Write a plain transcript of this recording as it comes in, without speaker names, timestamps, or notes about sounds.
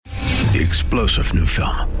The explosive new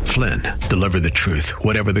film, Flynn, deliver the truth,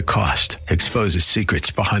 whatever the cost, exposes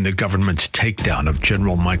secrets behind the government's takedown of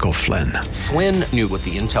General Michael Flynn. Flynn knew what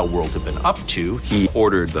the intel world had been up to. He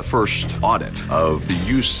ordered the first audit of the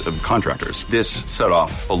use of contractors. This set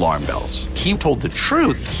off alarm bells. He told the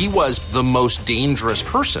truth. He was the most dangerous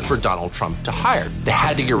person for Donald Trump to hire. They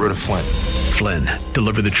had to get rid of Flynn. Flynn,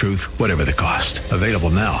 deliver the truth, whatever the cost. Available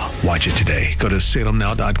now. Watch it today. Go to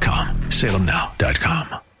salemnow.com.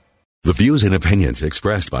 salemnow.com. The views and opinions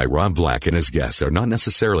expressed by Rob Black and his guests are not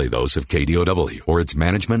necessarily those of KDOW or its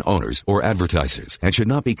management, owners, or advertisers and should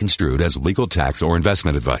not be construed as legal, tax, or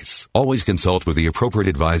investment advice. Always consult with the appropriate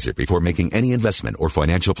advisor before making any investment or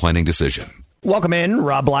financial planning decision. Welcome in,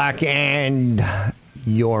 Rob Black and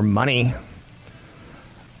your money.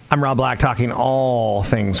 I'm Rob Black, talking all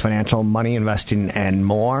things financial, money, investing, and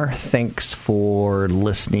more. Thanks for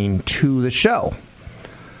listening to the show.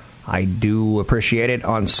 I do appreciate it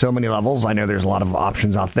on so many levels. I know there's a lot of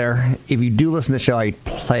options out there. If you do listen to the show, I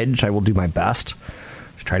pledge I will do my best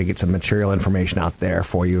to try to get some material information out there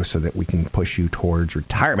for you so that we can push you towards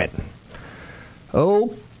retirement.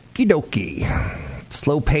 Okie dokie.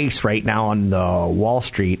 Slow pace right now on the Wall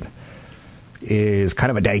Street is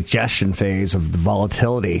kind of a digestion phase of the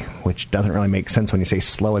volatility, which doesn't really make sense when you say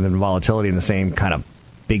slow and then volatility in the same kind of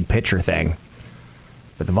big picture thing.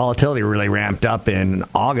 But the volatility really ramped up in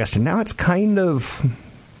August, and now it's kind of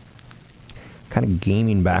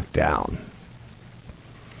gaming back down.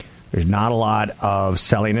 There's not a lot of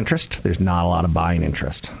selling interest. There's not a lot of buying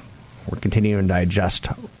interest. We're continuing to digest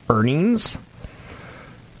earnings.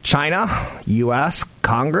 China, U.S.,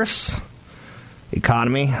 Congress,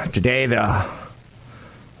 economy. Today, the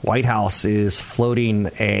White House is floating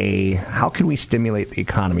how can we stimulate the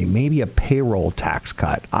economy? Maybe a payroll tax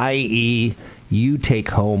cut, i.e., you take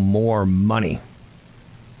home more money.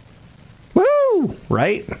 Woo!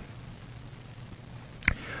 Right?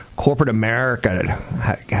 Corporate America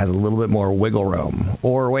has a little bit more wiggle room.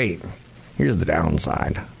 Or wait, here's the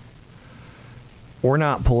downside. We're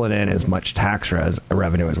not pulling in as much tax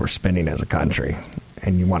revenue as we're spending as a country.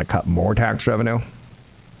 And you want to cut more tax revenue?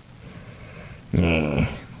 And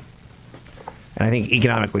I think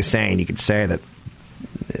economically sane, you could say that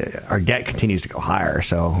our debt continues to go higher,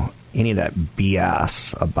 so any of that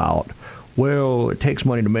BS about, well, it takes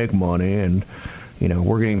money to make money and, we're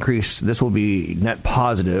going to increase, this will be net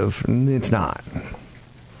positive. It's not.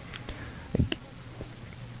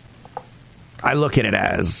 I look at it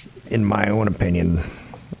as, in my own opinion,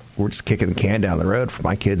 we're just kicking the can down the road for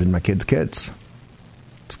my kids and my kids' kids.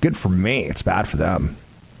 It's good for me. It's bad for them.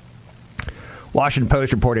 Washington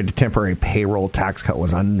Post reported a temporary payroll tax cut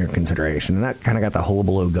was under consideration, and that kind of got the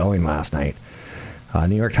hullabaloo going last night.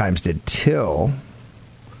 New York Times did too,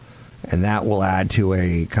 and that will add to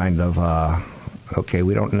a kind of,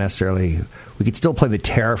 we don't necessarily, we could still play the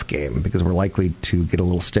tariff game because we're likely to get a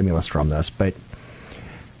little stimulus from this, but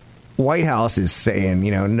White House is saying,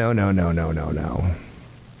 no.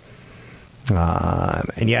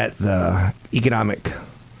 And yet the economic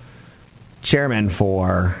chairman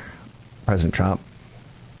for President Trump,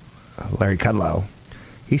 Larry Kudlow,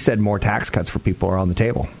 he said more tax cuts for people are on the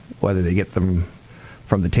table. Whether they get them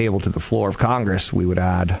from the table to the floor of Congress, we would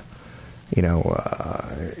add,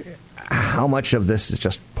 how much of this is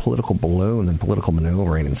just political balloon and political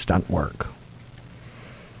maneuvering and stunt work.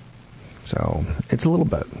 So it's a little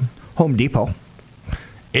bit. Home Depot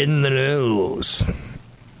in the news.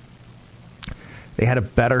 They had a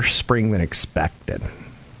better spring than expected,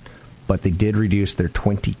 but they did reduce their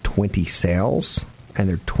 2020 sales and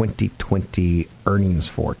their 2020 earnings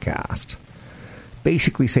forecast.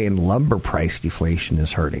 Basically saying lumber price deflation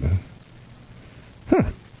is hurting. I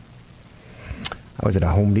was at a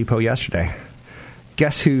Home Depot yesterday.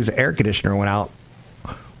 Guess whose air conditioner went out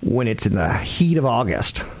when it's in the heat of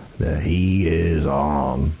August? The heat is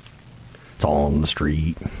on. It's on the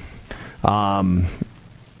street. Mine.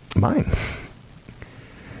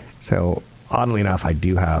 So, oddly enough, I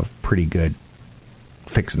do have pretty good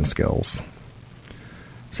fixing skills.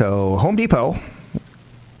 So, Home Depot,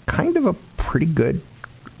 kind of a pretty good,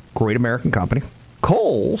 great American company.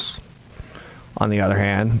 Kohl's, on the other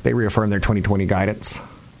hand, they reaffirmed their 2020 guidance.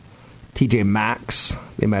 TJ Maxx,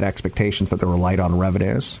 they met expectations, but they were light on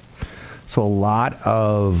revenues. So a lot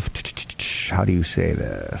of, how do you say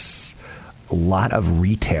this? A lot of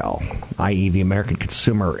retail, i.e. the American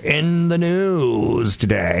consumer, in the news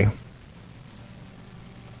today.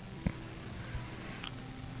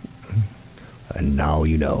 And now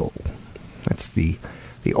you know. That's the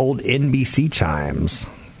old NBC chimes.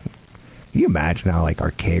 Can you imagine how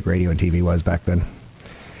archaic radio and TV was back then?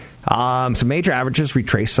 Some major averages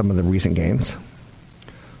retrace some of the recent gains.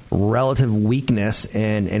 relative weakness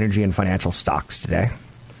in energy and financial stocks today.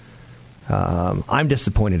 I'm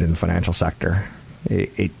disappointed in the financial sector.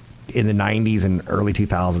 In the 90s and early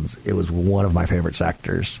 2000s, it was one of my favorite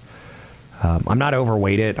sectors. I'm not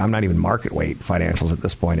overweighted. I'm not even market weight financials at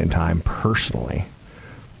this point in time, personally.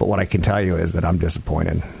 But what I can tell you is that I'm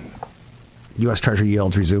disappointed. U.S. Treasury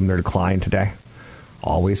yields resumed their decline today.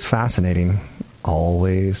 Always fascinating.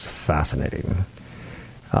 Always fascinating.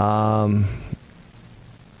 Oh,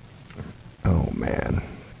 man.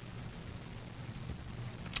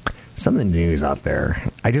 Some of the news out there,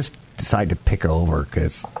 I just decided to pick over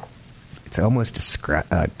because it's almost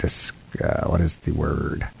what is the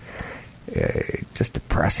word? Just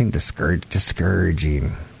depressing,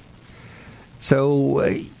 discouraging.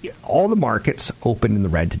 So all the markets opened in the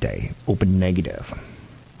red today, opened negative.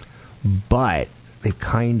 But they've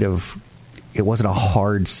it wasn't a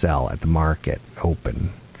hard sell at the market open.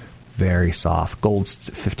 Very soft. Gold's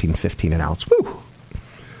 $15.15 an ounce. Woo!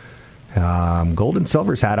 Gold and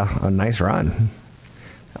silver's had a nice run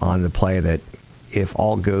on the play that if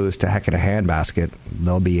all goes to heck in a handbasket,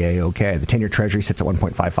 they'll be A-okay. The 10-year Treasury sits at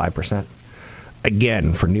 1.55%.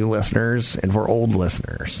 Again, for new listeners and for old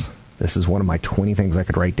listeners, this is one of my 20 things I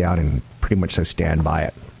could write down and pretty much so stand by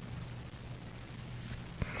it.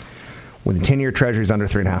 When the 10-year Treasury is under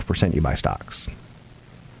 3.5%, you buy stocks.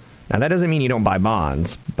 Now, that doesn't mean you don't buy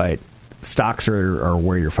bonds, but stocks are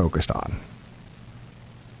where you're focused on.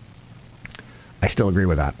 I still agree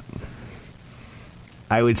with that.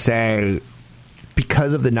 I would say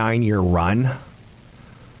because of the 9-year run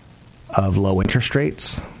of low interest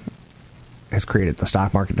rates has created the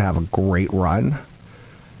stock market to have a great run.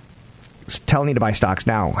 Telling you to buy stocks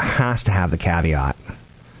now has to have the caveat.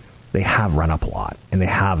 They have run up a lot, and they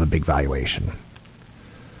have a big valuation.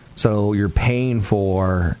 So you're paying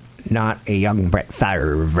for not a young Brett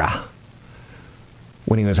Favre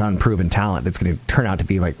when he was unproven talent that's going to turn out to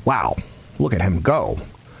be like, wow, look at him go.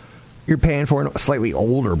 You're paying for a slightly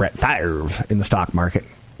older Brett Favre in the stock market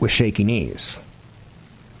with shaky knees.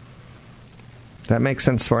 Does that make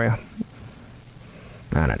sense for you?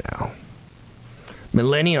 I don't know.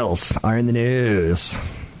 Millennials are in the news.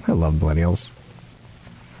 I love millennials.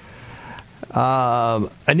 A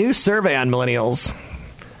new survey on millennials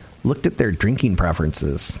looked at their drinking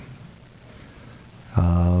preferences.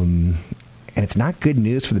 And it's not good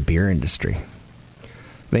news for the beer industry.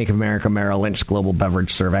 Bank of America Merrill Lynch Global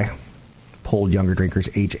Beverage Survey polled younger drinkers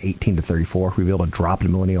aged 18 to 34, revealed a drop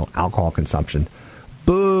in millennial alcohol consumption.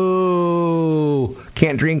 Boo!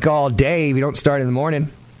 Can't drink all day if you don't start in the morning.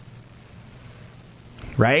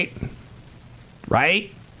 Right?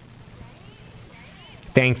 Right?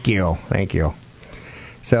 Thank you. Thank you.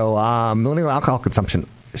 So, millennial alcohol consumption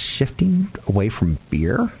is shifting away from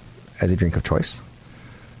beer as a drink of choice.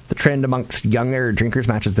 The trend amongst younger drinkers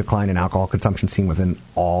matches the decline in alcohol consumption seen within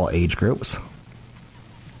all age groups.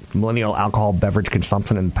 Millennial alcohol beverage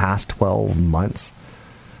consumption in the past 12 months.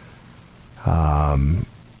 Hard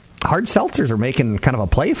seltzers are making kind of a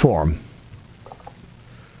play for them.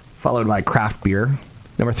 Followed by craft beer.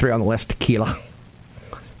 Number 3 on the list, tequila.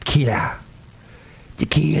 Tequila.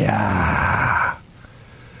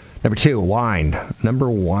 Number 2, wine. Number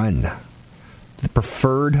 1, the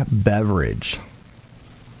preferred beverage.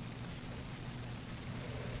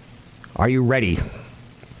 Are you ready?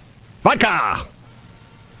 Vodka!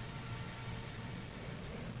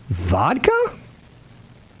 Vodka?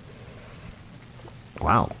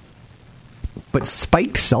 Wow. But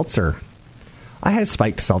spiked seltzer. I had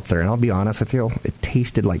spiked seltzer, and I'll be honest with you, it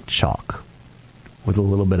tasted like chalk with a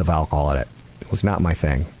little bit of alcohol in it. It was not my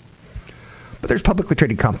thing. But there's publicly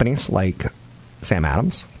traded companies like Sam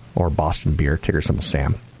Adams or Boston Beer, ticker symbol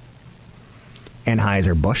SAM.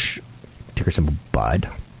 Anheuser-Busch, ticker symbol Bud.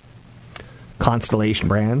 Constellation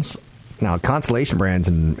Brands. Now, Constellation Brands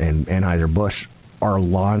and Anheuser-Busch are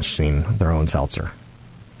launching their own seltzer,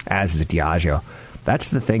 as is Diageo. That's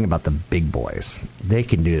the thing about the big boys. They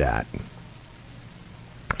can do that.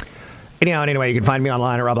 Anyway, you can find me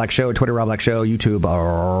online at Rob Black Show, Twitter Rob Black Show, YouTube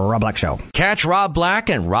Rob Black Show. Catch Rob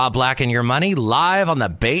Black and Rob Black and Your Money live on the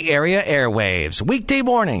Bay Area airwaves, weekday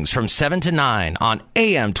mornings from 7 to 9 on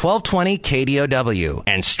AM 1220 KDOW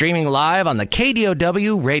and streaming live on the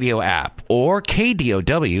KDOW radio app or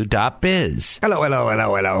KDOW.biz. Hello.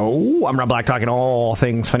 I'm Rob Black, talking all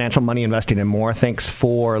things financial, money, investing, and more. Thanks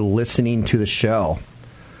for listening to the show.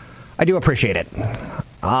 I do appreciate it.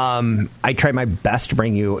 I try my best to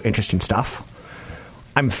bring you interesting stuff.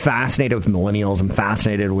 I'm fascinated with millennials. I'm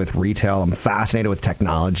fascinated with retail. I'm fascinated with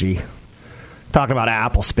technology. Talking about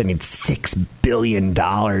Apple spending $6 billion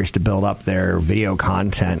to build up their video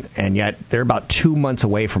content, and yet they're about 2 months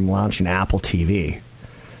away from launching Apple TV.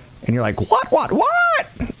 And you're like, what?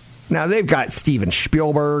 Now, they've got Steven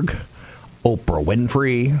Spielberg, Oprah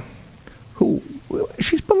Winfrey, who,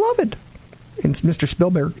 she's beloved. And Mr.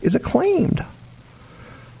 Spielberg is acclaimed.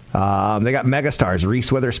 They got megastars,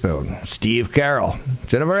 Reese Witherspoon, Steve Carell,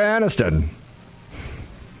 Jennifer Aniston.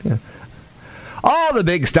 Yeah. All the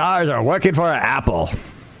big stars are working for Apple.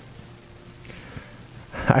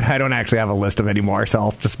 I don't actually have a list of any more, so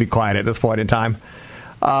I'll just be quiet at this point in time.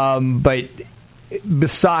 But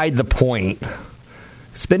beside the point,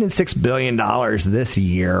 spending $6 billion this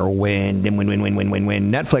year when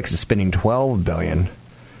Netflix is spending $12 billion,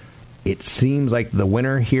 it seems like the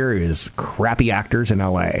winner here is crappy actors in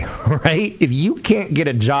L.A., right? If you can't get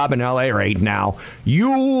a job in L.A. right now,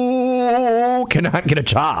 you cannot get a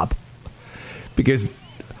job. Because,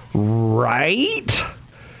 right?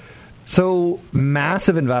 So,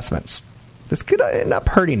 massive investments. This could end up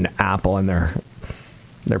hurting Apple in their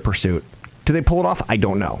pursuit. Do they pull it off? I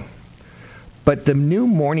don't know. But the new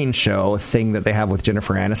morning show thing that they have with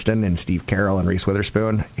Jennifer Aniston and Steve Carell and Reese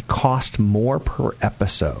Witherspoon, it cost more per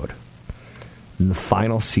episode than the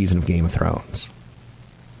final season of Game of Thrones.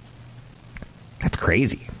 That's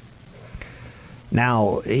crazy.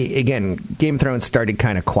 Now, again, Game of Thrones started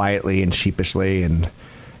kind of quietly and sheepishly, and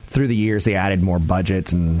through the years they added more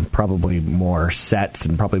budgets and probably more sets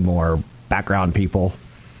and probably more background people.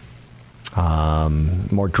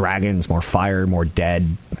 More dragons, more fire, more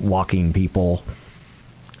dead walking people.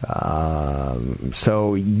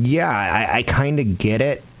 So, yeah, I kind of get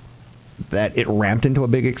it that it ramped into a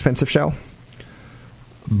big, expensive show.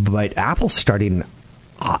 But Apple's starting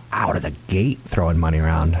out of the gate throwing money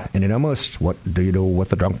around. And it almost, what do you do with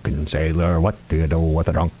the drunken sailor? What do you do with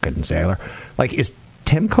the drunken sailor? Like, is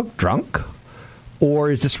Tim Cook drunk?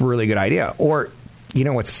 Or is this a really good idea? Or, you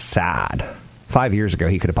know what's sad? 5 years ago,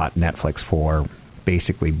 he could have bought Netflix for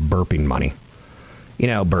basically burping money. You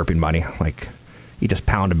know, burping money. Like, you just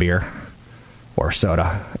pound a beer or a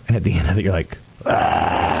soda, and at the end of it, you're like,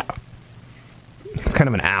 ah. It's kind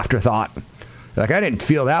of an afterthought. You're like, I didn't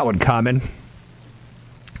feel that one coming.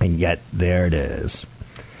 And yet, there it is.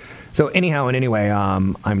 So, anyhow and anyway,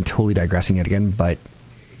 I'm totally digressing yet again, but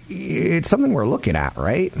it's something we're looking at,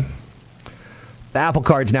 right? The Apple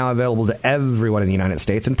Card's now available to everyone in the United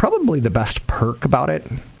States, and probably the best perk about it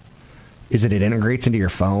is that it integrates into your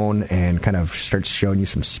phone and kind of starts showing you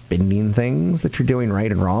some spending things that you're doing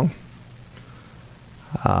right and wrong.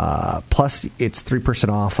 Plus, it's 3%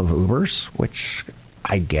 off of Ubers, which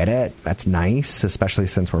I get it. That's nice, especially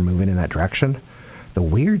since we're moving in that direction. The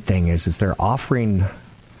weird thing is they're offering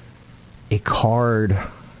a card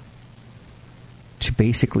to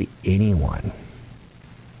basically anyone.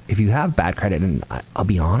 If you have bad credit, and I'll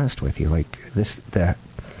be honest with you, like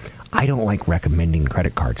I don't like recommending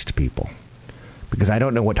credit cards to people because I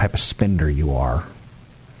don't know what type of spender you are.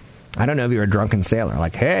 I don't know if you're a drunken sailor.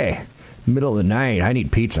 Like, hey, middle of the night, I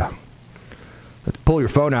need pizza. Let's pull your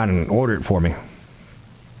phone out and order it for me.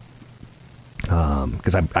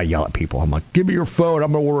 Because I yell at people. I'm like, give me your phone.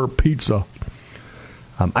 I'm going to order pizza.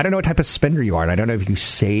 I don't know what type of spender you are, and I don't know if you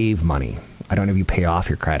save money. I don't know if you pay off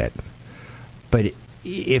your credit. But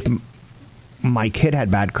if my kid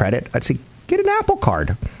had bad credit, I'd say, get an Apple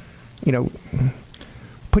Card. You know,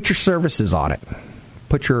 put your services on it.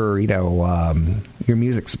 Put your, your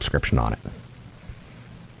music subscription on it.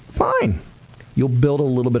 Fine. You'll build a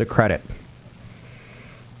little bit of credit.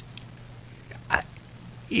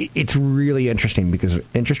 It's really interesting because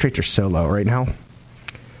interest rates are so low right now.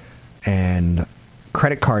 And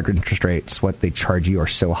credit card interest rates, what they charge you, are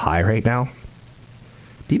so high right now.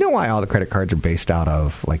 Do you know why all the credit cards are based out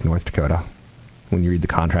of, like, North Dakota when you read the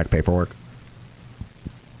contract paperwork?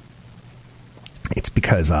 It's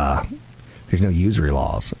because there's no usury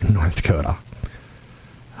laws in North Dakota.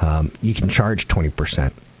 You can charge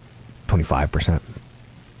 20%, 25%.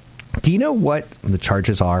 Do you know what the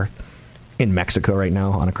charges are in Mexico right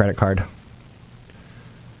now on a credit card?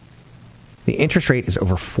 The interest rate is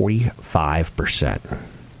over 45%.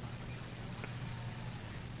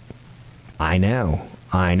 I know.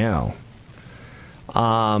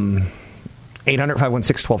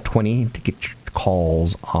 800-516-1220 to get your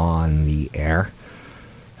calls on the air.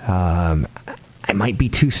 I might be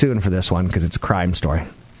too soon for this one because it's a crime story.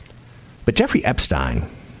 But Jeffrey Epstein,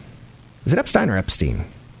 is it Epstein or Epstein?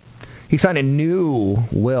 He signed a new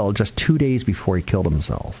will just 2 days before he killed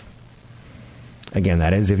himself. Again,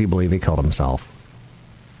 that is if you believe he killed himself.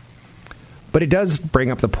 But it does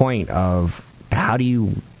bring up the point of how do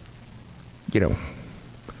you,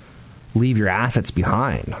 leave your assets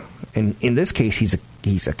behind? And in this case,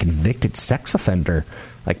 he's a convicted sex offender.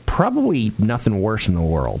 Like, probably nothing worse in the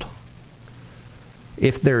world.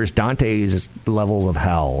 if there's Dante's levels of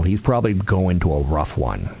hell, he's probably going to a rough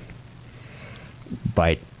one.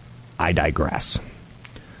 But I digress.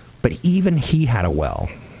 But even he had a well.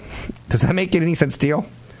 Does that make any sense to you?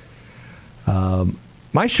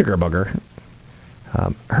 My sugar booger,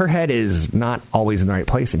 her head is not always in the right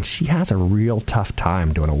place, and she has a real tough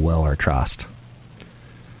time doing a will or a trust.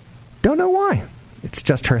 Don't know why. It's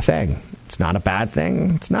just her thing. It's not a bad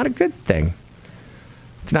thing. It's not a good thing.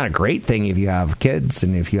 It's not a great thing if you have kids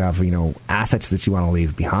and if you have, assets that you want to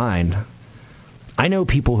leave behind. I know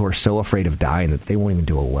people who are so afraid of dying that they won't even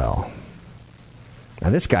do a will. Now,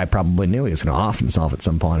 this guy probably knew he was going to off himself at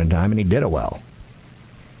some point in time, and he did a will.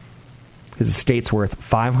 His estate's worth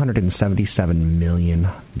 $577 million.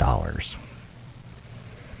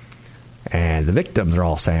 And the victims are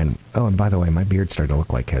all saying, oh, and by the way, my beard's starting to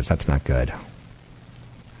look like his. That's not good.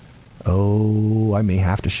 Oh, I may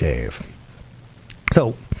have to shave.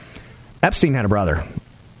 So, Epstein had a brother.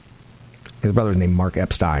 His brother's named Mark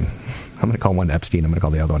Epstein. I'm going to call one Epstein. I'm going to call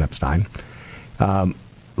the other one Epstein.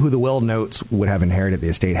 Who the will notes would have inherited the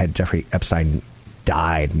estate had Jeffrey Epstein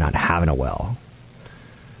died not having a will.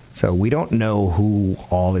 So we don't know who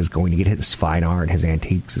all is going to get his fine art, his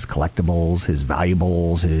antiques, his collectibles, his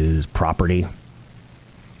valuables, his property.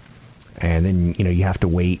 And then, you have to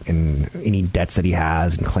wait, and any debts that he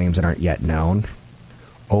has and claims that aren't yet known.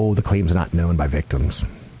 Oh, the claims are not known by victims.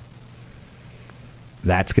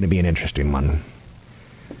 That's going to be an interesting one.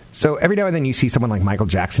 So every now and then you see someone like Michael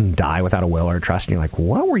Jackson die without a will or a trust, and you're like,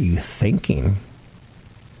 what were you thinking?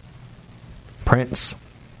 Prince,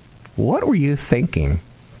 what were you thinking?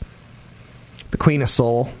 The Queen of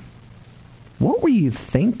Soul, what were you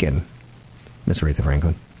thinking? Miss Aretha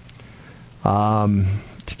Franklin.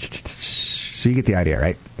 So you get the idea,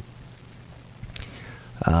 right?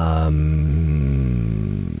 I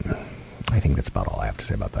think that's about all I have to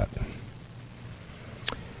say about that.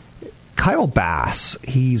 Kyle Bass,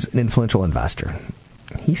 he's an influential investor.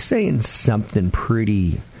 He's saying something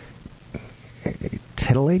pretty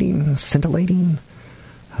scintillating,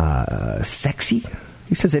 sexy.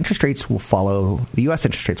 He says the U.S. interest rates will follow the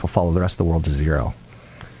rest of the world to zero.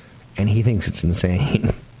 And he thinks it's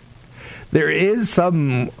insane. There is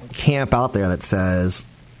some camp out there that says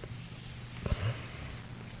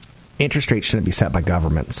interest rates shouldn't be set by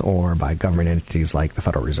governments or by government entities like the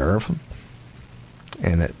Federal Reserve.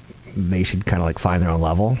 And that they should kind of like find their own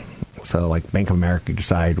level. So like Bank of America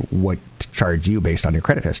decide what to charge you based on your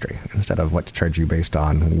credit history instead of what to charge you based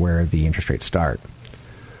on where the interest rates start.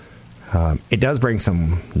 It does bring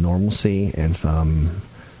some normalcy and some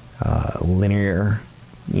linear,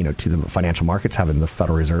 to the financial markets, having the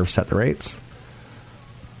Federal Reserve set the rates.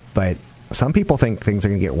 But some people think things are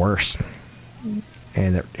going to get worse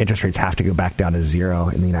and that interest rates have to go back down to zero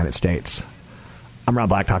in the United States. I'm Rob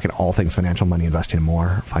Black, talking all things financial, money, investing, and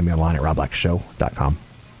more. Find me online at robblackshow.com.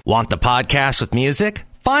 Want the podcast with music?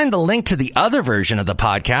 Find the link to the other version of the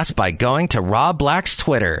podcast by going to Rob Black's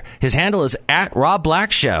Twitter. His handle is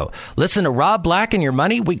 @RobBlackShow. Listen to Rob Black and Your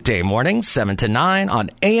Money weekday mornings, 7 to 9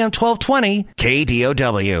 on AM 1220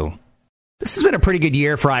 KDOW. This has been a pretty good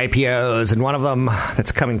year for IPOs, and one of them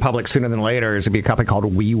that's coming public sooner than later is going to be a company called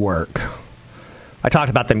WeWork. I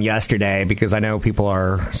talked about them yesterday because I know people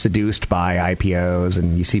are seduced by IPOs,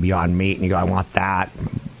 and you see Beyond Meat and you go, I want that.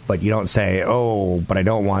 But you don't say, oh, but I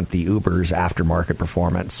don't want the Uber's aftermarket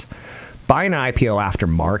performance. Buying an IPO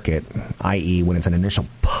aftermarket, i.e. when it's an initial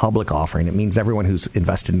public offering, it means everyone who's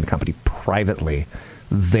invested in the company privately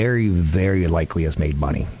very, very likely has made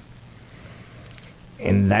money.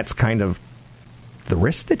 And that's kind of the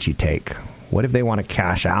risk that you take. What if they want to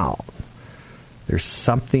cash out? There's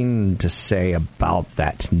something to say about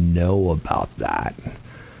that, to know about that.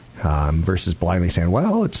 Versus blindly saying,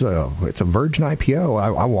 well, it's a virgin IPO.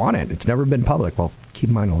 I want it. It's never been public. Well, keep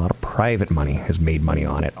in mind, a lot of private money has made money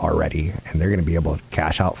on it already, and they're going to be able to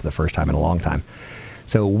cash out for the first time in a long time.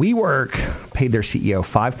 So WeWork paid their CEO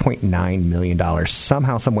 $5.9 million,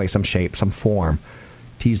 somehow, some way, some shape, some form,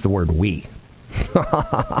 to use the word we.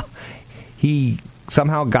 He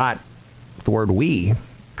somehow got the word we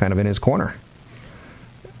kind of in his corner.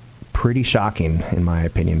 Pretty shocking, in my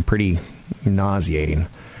opinion. Pretty nauseating.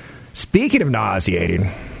 Speaking of nauseating,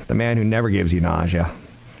 the man who never gives you nausea,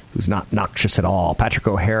 who's not noxious at all, Patrick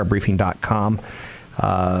O'Hara, Briefing.com.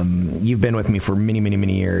 You've been with me for many, many,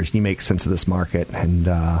 many years. You make sense of this market, and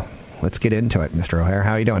let's get into it. Mr. O'Hara,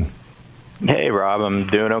 how are you doing? Hey, Rob, I'm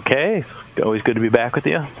doing okay. Always good to be back with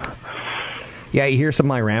you. Yeah, you hear some of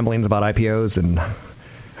my ramblings about IPOs, and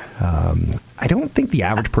I don't think the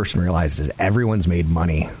average person realizes everyone's made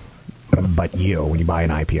money but you when you buy an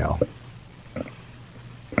IPO.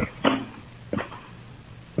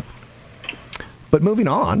 But moving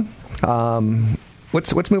on,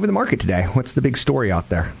 what's moving the market today? What's the big story out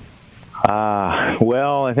there?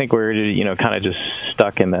 Well, I think we're kind of just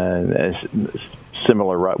stuck in the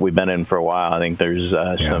similar rut we've been in for a while. I think there's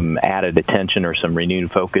some added attention or some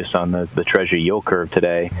renewed focus on the Treasury yield curve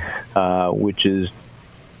today, which is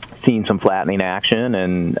seeing some flattening action,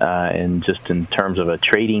 and just in terms of a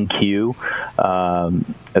trading queue,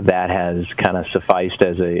 that has kind of sufficed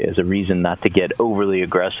as a reason not to get overly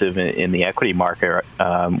aggressive in the equity market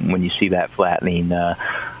when you see that flattening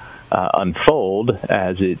unfold,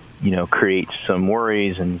 as it creates some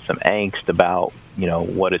worries and some angst about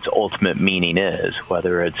what its ultimate meaning is,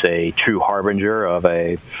 whether it's a true harbinger of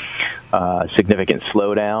a significant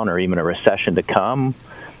slowdown or even a recession to come,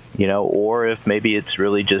 or if maybe it's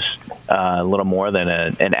really just a little more than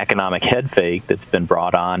an economic head fake that's been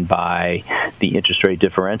brought on by the interest rate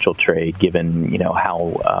differential trade, given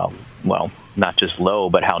how not just low,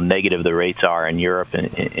 but how negative the rates are in Europe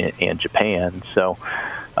and Japan. So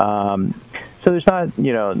there's not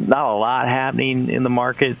a lot happening in the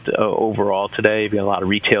market overall today. You've got a lot of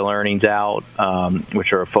retail earnings out,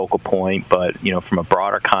 which are a focal point. But from a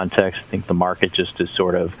broader context, I think the market just is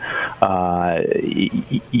sort of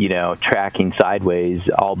tracking sideways,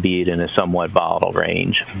 albeit in a somewhat volatile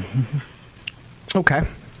range. Okay.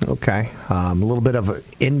 A little bit of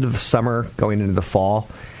end of summer going into the fall.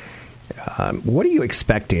 What are you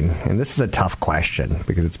expecting? And this is a tough question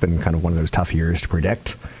because it's been kind of one of those tough years to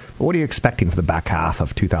predict. But what are you expecting for the back half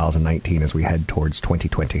of 2019 as we head towards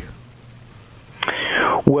 2020?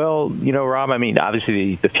 Well, Rob,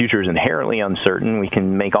 obviously the future is inherently uncertain. We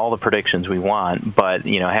can make all the predictions we want, but,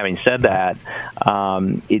 having said that,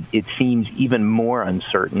 it seems even more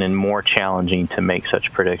uncertain and more challenging to make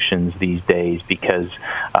such predictions these days because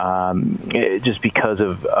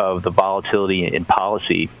of the volatility in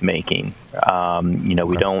policy making.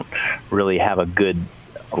 We don't really have a good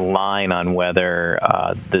line on whether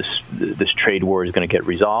this trade war is going to get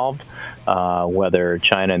resolved, whether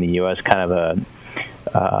China and the U.S. kind of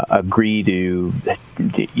agree to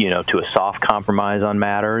a soft compromise on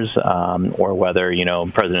matters, or whether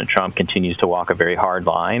President Trump continues to walk a very hard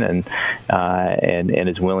line and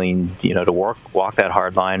is willing to walk that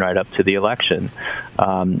hard line right up to the election.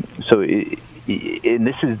 And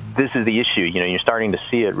this is the issue. You're starting to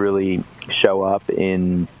see it really show up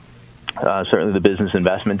in certainly the business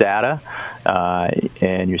investment data,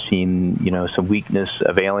 and you're seeing some weakness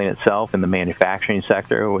availing itself in the manufacturing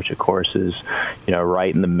sector, which of course is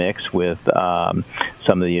right in the mix with some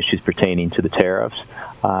of the issues pertaining to the tariffs.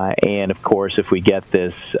 And of course, if we get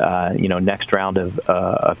this next round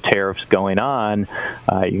of tariffs going on,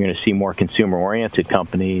 you're going to see more consumer-oriented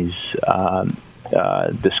companies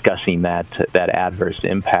discussing that adverse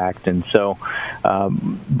impact, and so,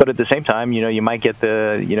 but at the same time, you might get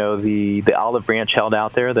the olive branch held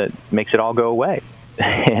out there that makes it all go away,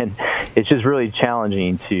 and it's just really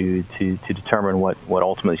challenging to determine what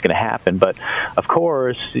ultimately is going to happen. But of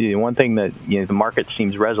course, one thing that the market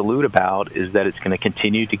seems resolute about is that it's going to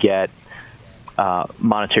continue to get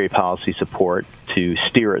monetary policy support to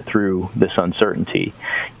steer it through this uncertainty.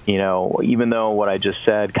 Even though what I just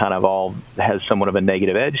said kind of all has somewhat of a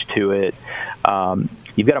negative edge to it,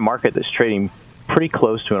 you've got a market that's trading pretty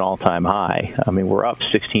close to an all-time high. We're up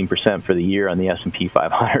 16% for the year on the S&P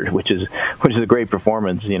 500, which is a great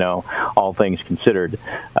performance, all things considered.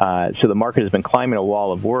 So the market has been climbing a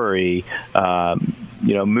wall of worry,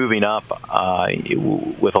 moving up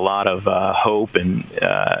with a lot of hope and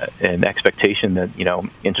expectation that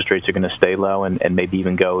interest rates are going to stay low and maybe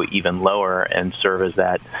even go even lower and serve as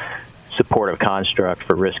that supportive construct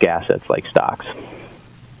for risk assets like stocks.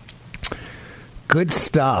 Good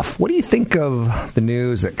stuff. What do you think of the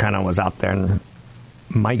news that kind of was out there? And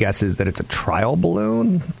my guess is that it's a trial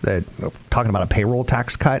balloon, that talking about a payroll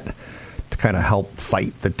tax cut to kind of help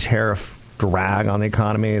fight the tariff drag on the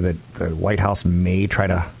economy, that the White House may try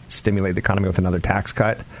to stimulate the economy with another tax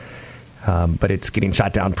cut. But it's getting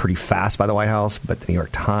shot down pretty fast by the White House. But the New York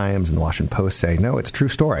Times and the Washington Post say, no, it's a true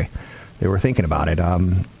story. They were thinking about it.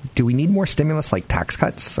 Do we need more stimulus like tax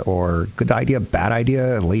cuts, or good idea, bad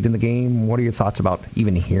idea, late in the game? What are your thoughts about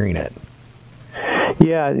even hearing it?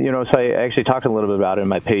 Yeah, so I actually talked a little bit about it in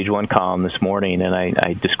my Page One column this morning, and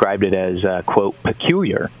I described it as, quote,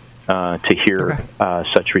 peculiar to hear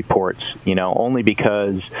such reports, only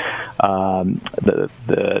because the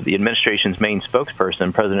administration's main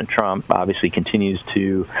spokesperson, President Trump, obviously continues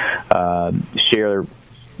to share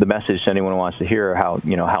the message to anyone who wants to hear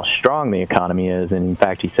how strong the economy is. And in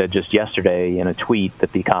fact, he said just yesterday in a tweet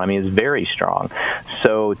that the economy is very strong.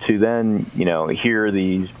 So to then, hear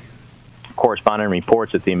these corresponding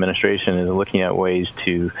reports that the administration is looking at ways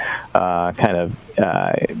to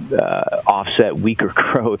offset weaker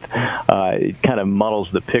growth. It kind of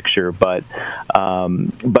muddles the picture, but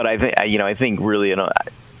I think really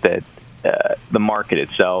that the market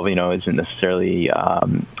itself, isn't necessarily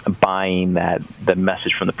buying that the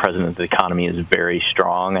message from the president that the economy is very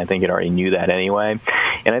strong. I think it already knew that anyway,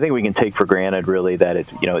 and I think we can take for granted really that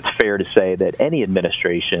it's fair to say that any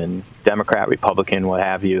administration, Democrat, Republican, what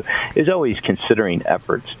have you, is always considering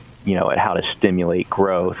efforts at how to stimulate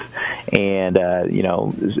growth, and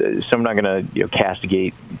so I'm not going to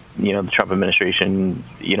castigate the Trump administration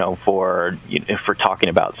for talking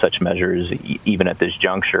about such measures even at this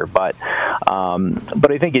juncture, but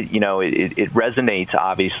I think it resonates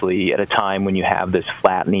obviously at a time when you have this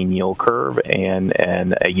flattening yield curve and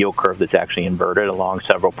a yield curve that's actually inverted along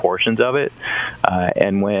several portions of it,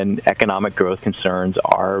 and when economic growth concerns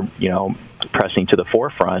are pressing to the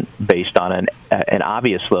forefront based on an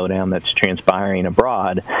obvious slowdown that's transpiring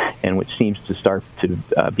abroad and which seems to start to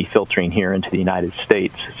be filtering here into the United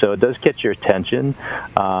States. So it does catch your attention,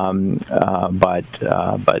 but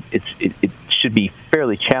it should be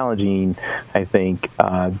fairly challenging, I think,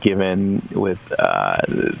 given with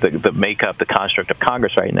the makeup, the construct of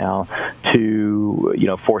Congress right now,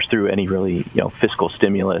 to force through any really fiscal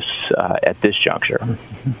stimulus at this juncture.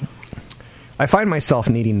 I find myself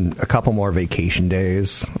needing a couple more vacation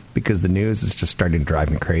days because the news is just starting to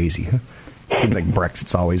drive me crazy. It seems like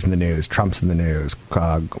Brexit's always in the news, Trump's in the news.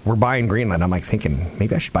 We're buying Greenland. I'm thinking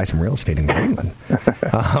maybe I should buy some real estate in Greenland.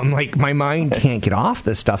 My mind can't get off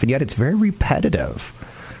this stuff, and yet it's very repetitive.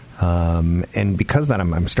 And because of that,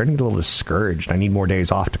 I'm starting to get a little discouraged. I need more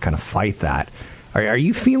days off to kind of fight that. Are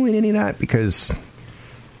you feeling any of that? Because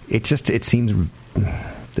it seems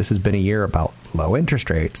this has been a year about low interest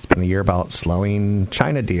rates. It's been a year about slowing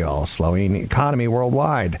China deal, slowing economy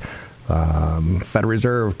worldwide. Federal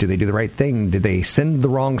Reserve, do they do the right thing? Did they send the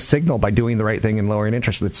wrong signal by doing the right thing and lowering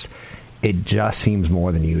interest? It just seems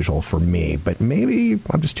more than usual for me, but maybe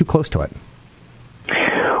I'm just too close to it.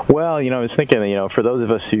 Well, I was thinking, for those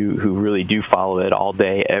of us who really do follow it all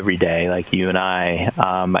day, every day, like you and I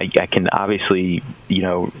can obviously,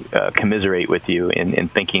 commiserate with you in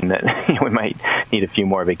thinking that we might need a few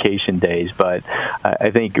more vacation days. But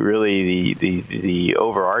I think really the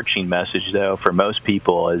overarching message, though, for most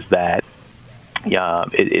people is that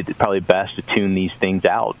it's probably best to tune these things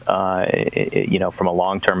out, from a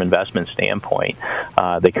long-term investment standpoint.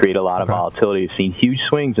 They create a lot of volatility. We've seen huge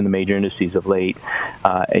swings in the major indices of late,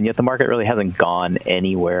 and yet the market really hasn't gone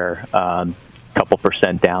anywhere. Couple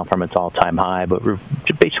percent down from its all-time high, but we're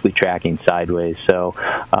basically tracking sideways. So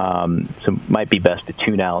it might be best to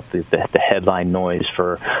tune out the headline noise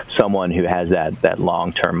for someone who has that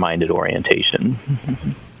long-term minded orientation.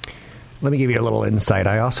 Let me give you a little insight.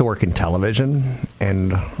 I also work in television,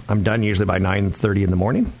 and I'm done usually by 9:30 in the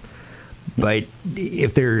morning. But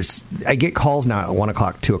I get calls now at 1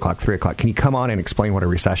 o'clock, 2 o'clock, 3 o'clock. Can you come on and explain what a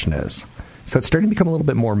recession is? So it's starting to become a little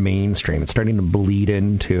bit more mainstream. It's starting to bleed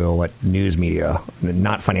into what news media,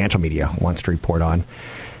 not financial media, wants to report on.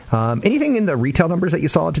 Anything in the retail numbers that you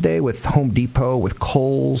saw today with Home Depot, with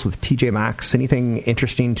Kohl's, with TJ Maxx? Anything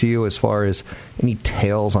interesting to you as far as any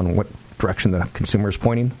tales on what direction the consumer is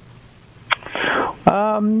pointing?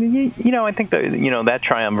 I think that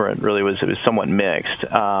triumvirate really was somewhat mixed.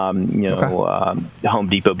 Home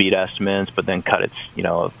Depot beat estimates, but then cut its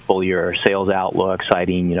full year sales outlook,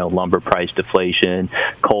 citing lumber price deflation.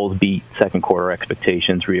 Kohl's beat second quarter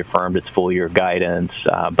expectations, reaffirmed its full year guidance,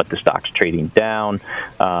 but the stock's trading down.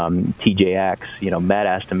 TJX met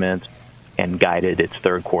estimates and guided its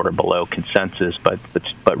third quarter below consensus, but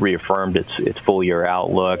reaffirmed its full year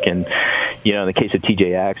outlook. And in the case of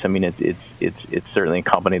TJX, I mean it's certainly a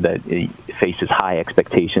company that faces high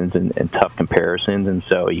expectations and tough comparisons, and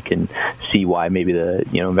so you can see why maybe the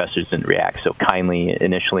investors didn't react so kindly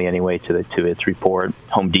initially anyway to its report.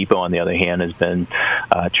 Home Depot, on the other hand, has been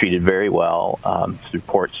treated very well. Its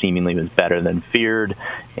report seemingly was better than feared,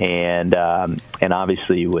 and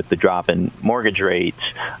obviously with the drop in mortgage rates,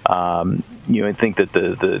 I think that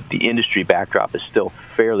the industry backdrop is still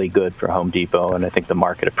fairly good for Home Depot, and I think the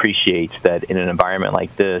market appreciates that in an environment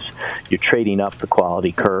like this, you're trading up the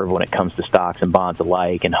quality curve when it comes to stocks and bonds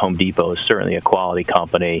alike, and Home Depot is certainly a quality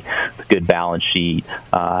company, with a good balance sheet,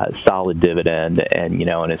 solid dividend, and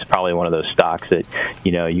it's probably one of those stocks that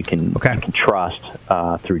you can trust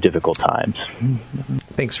through difficult times.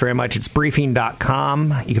 Thanks very much. It's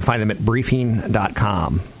briefing.com. You can find them at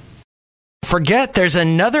briefing.com. Forget there's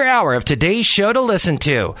another hour of today's show to listen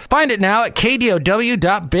to. Find it now at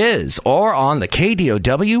KDOW.biz or on the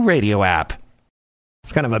KDOW radio app.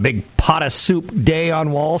 It's kind of a big pot of soup day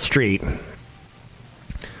on Wall Street.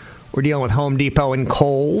 We're dealing with Home Depot and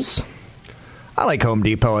Kohl's. I like Home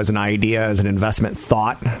Depot as an idea, as an investment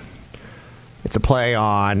thought. It's a play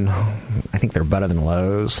on, I think they're better than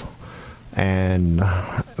Lowe's. And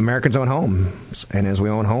Americans own homes. And as we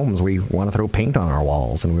own homes, we want to throw paint on our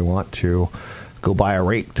walls. And we want to go buy a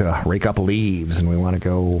rake to rake up leaves. And we want to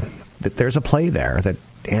go... There's a play there that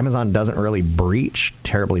Amazon doesn't really breach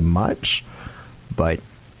terribly much. But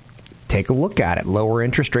take a look at it. Lower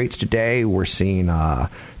interest rates today. We're seeing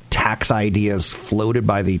tax ideas floated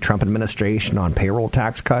by the Trump administration on payroll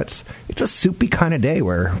tax cuts. It's a soupy kind of day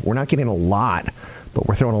where we're not getting a lot, but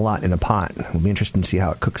we're throwing a lot in the pot. It'll be interesting to see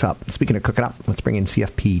how it cooks up. Speaking of cooking up, let's bring in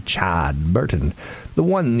CFP Chad Burton. The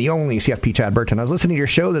one, the only CFP Chad Burton. I was listening to your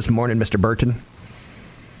show this morning, Mr. Burton.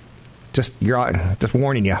 Just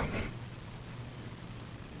warning you.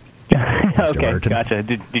 Okay, Burton. Gotcha.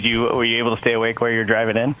 Were you able to stay awake while you were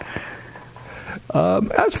driving in?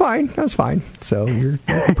 That was fine. So you're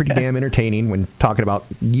pretty damn entertaining when talking about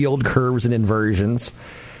yield curves and inversions.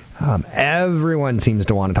 Everyone seems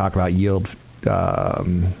to want to talk about yield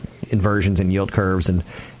inversions and yield curves. And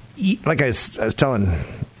like I was telling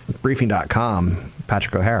Briefing.com,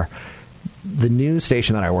 Patrick O'Hare, the news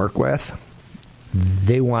station that I work with,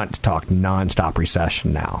 they want to talk nonstop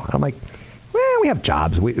recession now. I'm like, well, we have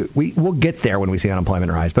jobs. We'll get there when we see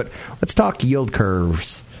unemployment rise. But let's talk yield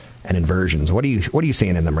curves and inversions. What are you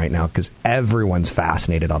seeing in them right now? Because everyone's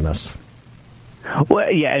fascinated on this.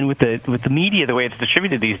 Well, yeah, and with the media, the way it's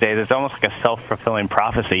distributed these days, it's almost like a self-fulfilling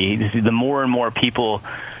prophecy. The more and more people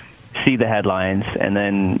see the headlines, and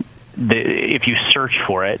then if you search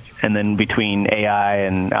for it, and then between AI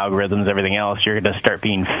and algorithms, everything else, you're going to start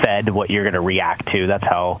being fed what you're going to react to. That's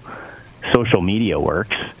how social media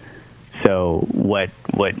works. So what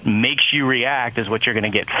makes you react is what you're going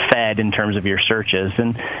to get fed in terms of your searches.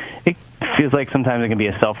 And it feels like sometimes it can be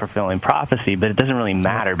a self-fulfilling prophecy, but it doesn't really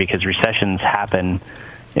matter because recessions happen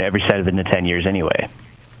every 7 to 10 years anyway.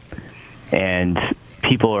 And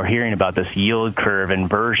people are hearing about this yield curve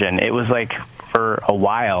inversion. It was like for a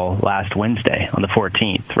while last Wednesday on the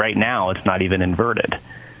 14th. Right now, it's not even inverted.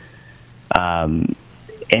 And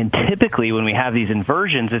typically when we have these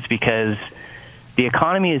inversions, it's because the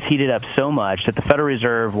economy is heated up so much that the Federal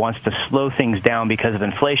Reserve wants to slow things down because of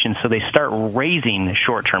inflation, so they start raising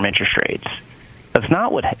short-term interest rates. That's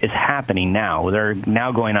not what is happening now. They're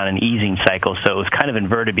now going on an easing cycle, so it was kind of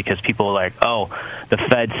inverted because people are like, oh, the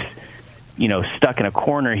Fed's stuck in a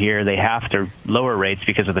corner here. They have to lower rates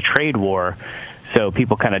because of the trade war. So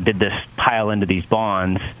people kind of did this pile into these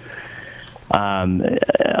bonds on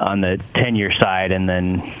the 10-year side, and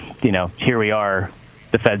then, here we are.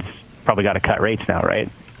 The Fed's probably got to cut rates now, right?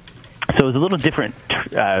 So it's a little different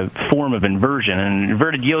form of inversion. And an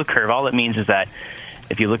inverted yield curve, all it means is that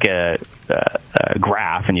if you look at a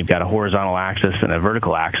graph and you've got a horizontal axis and a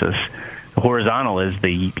vertical axis, the horizontal is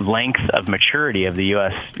the length of maturity of the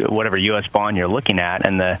U.S., whatever U.S. bond you're looking at,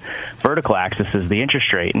 and the vertical axis is the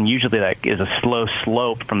interest rate. And usually that is a slow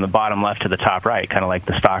slope from the bottom left to the top right, kind of like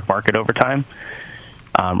the stock market over time.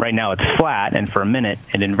 Right now it's flat, and for a minute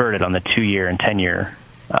it inverted on the 2-year and 10-year.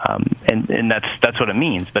 And that's what it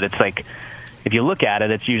means. But it's like, if you look at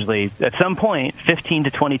it, it's usually at some point, 15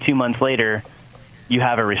 to 22 months later, you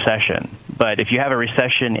have a recession. But if you have a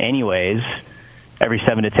recession anyways, every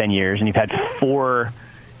 7 to 10 years, and you've had 4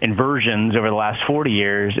 inversions over the last 40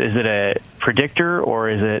 years, is it a predictor or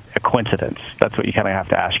is it a coincidence? That's what you kind of have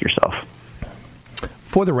to ask yourself.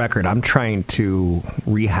 For the record, I'm trying to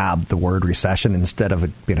rehab the word recession. Instead of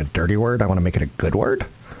it being a dirty word, I want to make it a good word.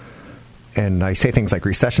 And I say things like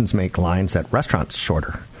recessions make lines at restaurants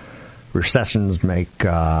shorter. Recessions make,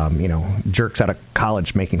 jerks out of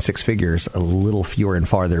college making 6 figures a little fewer and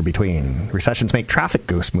farther between. Recessions make traffic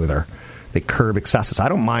go smoother. They curb excesses. I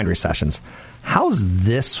don't mind recessions. How's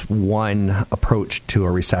this one approach to a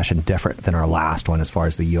recession different than our last one as far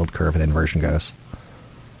as the yield curve and inversion goes?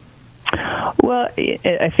 Well,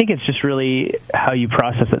 I think it's just really how you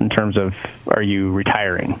process it in terms of, are you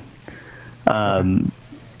retiring?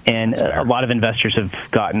 And a lot of investors have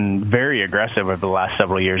gotten very aggressive over the last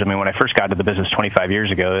several years. I mean, when I first got into the business 25 years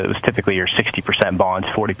ago, it was typically your 60% bonds,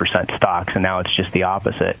 40% stocks, and now it's just the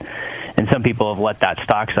opposite. And some people have let that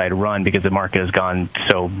stock side run because the market has gone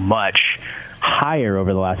so much higher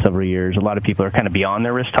over the last several years. A lot of people are kind of beyond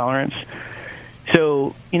their risk tolerance.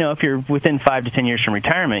 So, if you're within 5 to 10 years from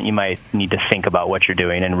retirement, you might need to think about what you're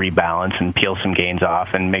doing and rebalance and peel some gains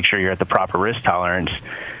off and make sure you're at the proper risk tolerance.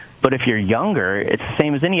 But if you're younger, it's the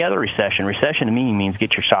same as any other recession. Recession to me means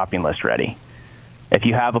get your shopping list ready. If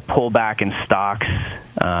you have a pullback in stocks,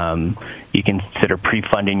 you can consider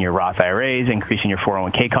pre-funding your Roth IRAs, increasing your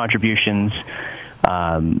 401k contributions.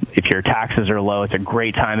 If your taxes are low, it's a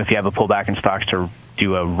great time if you have a pullback in stocks to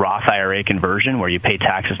do a Roth IRA conversion where you pay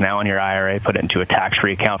taxes now on your IRA, put it into a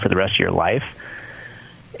tax-free account for the rest of your life.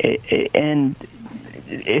 And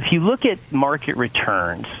if you look at market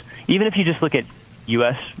returns, even if you just look at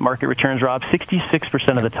U.S. market returns, Rob,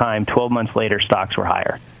 66% of the time, 12 months later, stocks were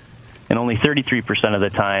higher. And only 33% of the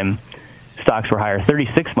time, stocks were higher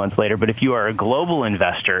 36 months later. But if you are a global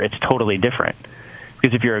investor, it's totally different.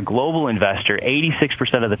 Because if you're a global investor,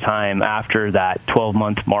 86% of the time after that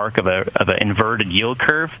 12-month mark of an inverted yield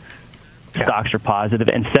curve, stocks are positive,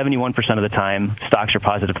 and 71% of the time, stocks are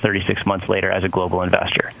positive 36 months later as a global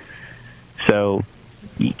investor. So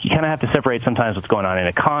you kind of have to separate sometimes what's going on in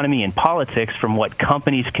economy and politics from what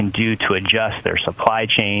companies can do to adjust their supply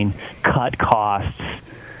chain, cut costs,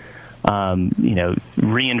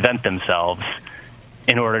 reinvent themselves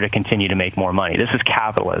in order to continue to make more money. This is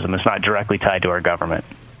capitalism. It's not directly tied to our government.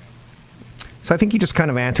 So I think you just kind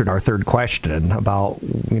of answered our third question about,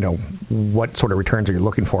 what sort of returns are you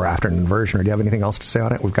looking for after an inversion, or do you have anything else to say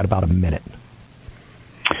on it? We've got about a minute.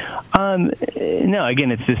 No,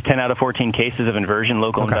 again, it's just 10 out of 14 cases of inversion.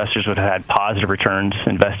 Local investors would have had positive returns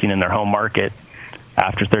investing in their home market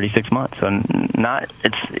after 36 months. So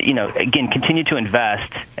again, continue to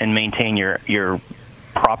invest and maintain your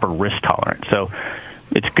proper risk tolerance. So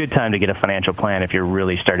it's a good time to get a financial plan if you're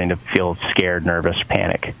really starting to feel scared, nervous,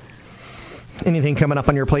 panic. Anything coming up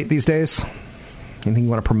on your plate these days? Anything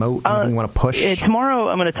you want to promote? Anything you want to push? Tomorrow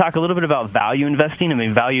I'm going to talk a little bit about value investing. I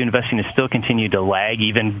mean, value investing has still continued to lag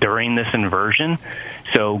even during this inversion.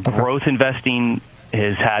 So growth investing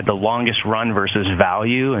has had the longest run versus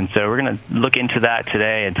value. And so we're going to look into that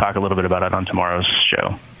today and talk a little bit about it on tomorrow's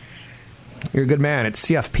show. You're a good man. It's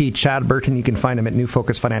CFP Chad Burton. You can find him at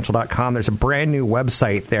newfocusfinancial.com. There's a brand new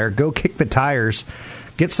website there. Go kick the tires.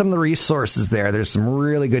 Get some of the resources there. There's some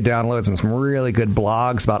really good downloads and some really good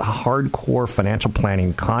blogs about hardcore financial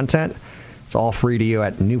planning content. It's all free to you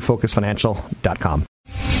at newfocusfinancial.com.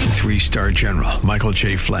 3-star General Michael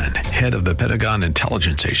J. Flynn, head of the Pentagon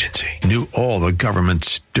Intelligence Agency, knew all the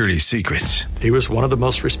government's dirty secrets. He was one of the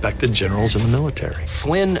most respected generals in the military.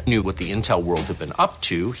 Flynn knew what the intel world had been up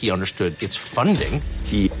to. He understood its funding.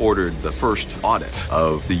 He ordered the first audit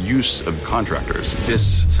of the use of contractors.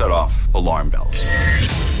 This set off alarm bells.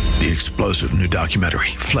 The explosive new documentary,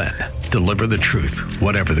 Flynn, Deliver the Truth,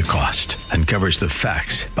 Whatever the Cost, uncovers the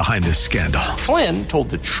facts behind this scandal. Flynn told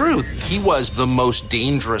the truth. He was the most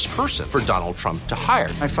dangerous person for Donald Trump to hire.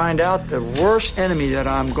 I find out the worst enemy that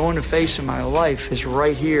I'm going to face in my life is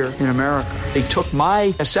right here in America. They took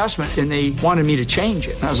my assessment and they wanted me to change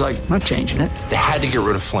it. And I was like, I'm not changing it. They had to get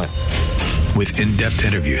rid of Flynn. With in-depth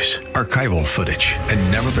interviews, archival footage,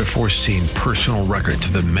 and never-before-seen personal records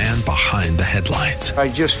of the man behind the headlines. I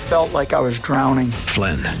just felt like I was drowning.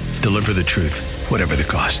 Flynn, Deliver the Truth, Whatever the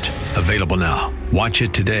Cost. Available now. Watch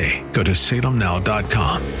it today. Go to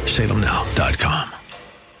salemnow.com. salemnow.com.